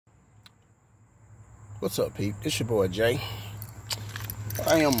What's up, peep? It's your boy Jay.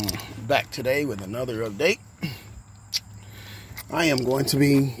 I am back today with another update. I am going to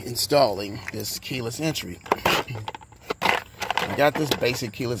be installing this keyless entry. I got this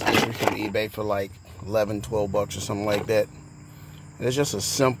basic keyless entry from eBay for like 11, 12 bucks or something like that. It's just a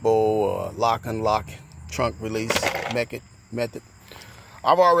simple lock unlock trunk release method.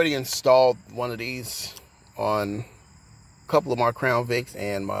 I've already installed one of these on couple of my Crown Vics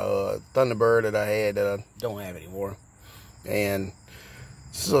and my Thunderbird that I had that I don't have anymore. And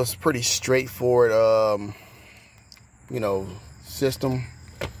so it's pretty straightforward, system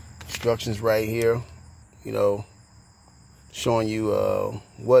instructions right here, showing you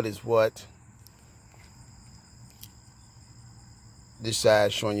what is what. This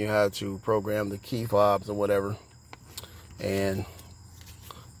side showing you how to program the key fobs or whatever. And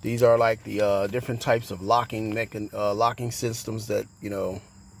these are like the different types of locking systems that,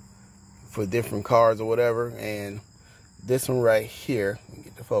 for different cars or whatever. And this one right here, let me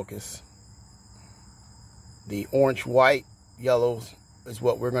get the focus. The orange, white, yellows is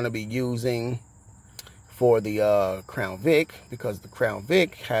what we're going to be using for the Crown Vic, because the Crown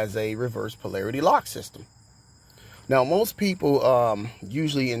Vic has a reverse polarity lock system. Now, most people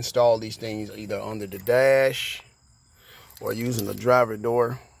usually install these things either under the dash or using the driver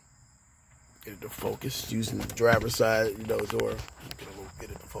door. Get it to focus using the driver's side, door. Get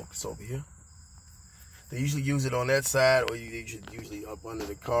it to focus over here. They usually use it on that side, or you usually up under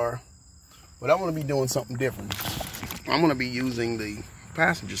the car. But I'm going to be doing something different. I'm going to be using the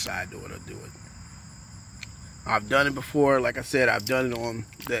passenger side door to do it. I've done it before. Like I said, I've done it on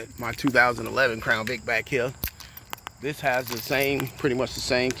my 2011 Crown Vic back here. This has pretty much the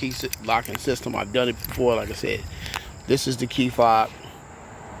same key locking system. I've done it before. Like I said, this is the key fob.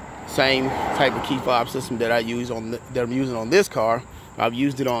 Same type of key fob system that I'm using on this car. I've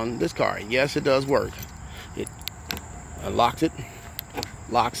used it on this car. And yes, it does work. It unlocks it,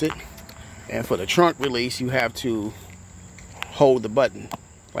 locks it, and for the trunk release, you have to hold the button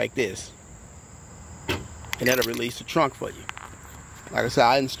like this, and that'll release the trunk for you. Like I said,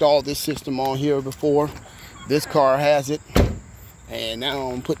 I installed this system on here before. This car has it, and now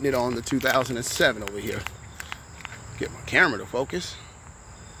I'm putting it on the 2007 over here. Get my camera to focus.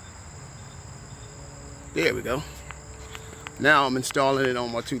 There we go. Now I'm installing it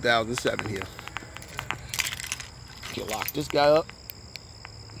on my 2007 here. You lock this guy up.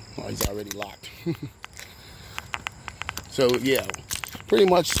 Oh, he's already locked. So yeah, pretty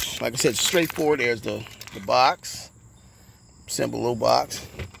much, like I said, straightforward. There's the box, simple little box.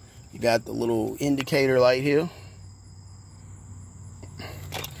 You got the little indicator light here.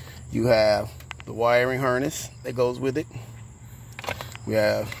 You have the wiring harness that goes with it. We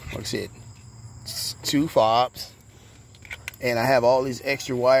have, like I said, 2 fobs, and I have all these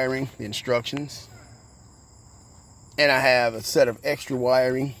extra wiring, the instructions, and I have a set of extra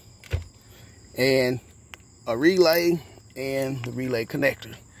wiring and a relay and the relay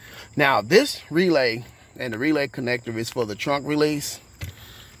connector. Now this relay and the relay connector is for the trunk release,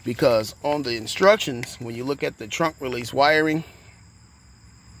 because on the instructions, when you look at the trunk release wiring,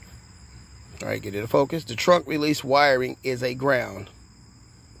 all right, get it to focus, the trunk release wiring is a ground.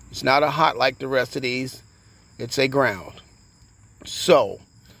 It's not a hot like the rest of these. It's a ground. So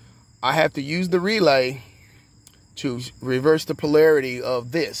I have to use the relay to reverse the polarity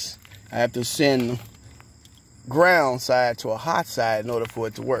of this. I have to send ground side to a hot side in order for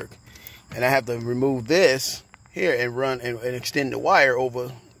it to work. And I have to remove this here and run and extend the wire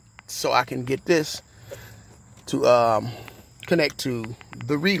over so I can get this to connect to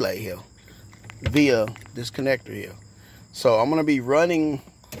the relay here via this connector here. So I'm going to be running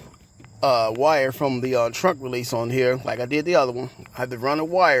wire from the trunk release on here, like I did the other one. I have to run a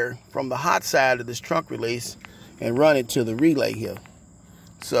wire from the hot side of this trunk release and run it to the relay here.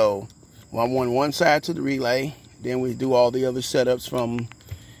 So I want one side to the relay, then we do all the other setups from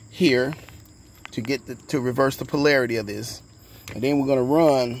here to get to reverse the polarity of this, and then we're going to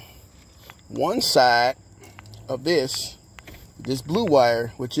run one side of this blue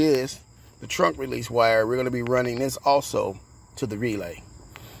wire, which is the trunk release wire. We're going to be running this also to the relay.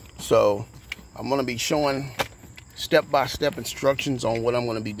 So I'm going to be showing step-by-step instructions on what I'm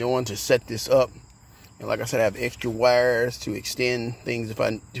going to be doing to set this up. And like I said, I have extra wires to extend things if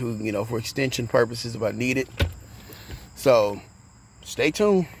I do, for extension purposes if I need it. So stay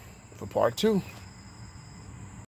tuned for part 2.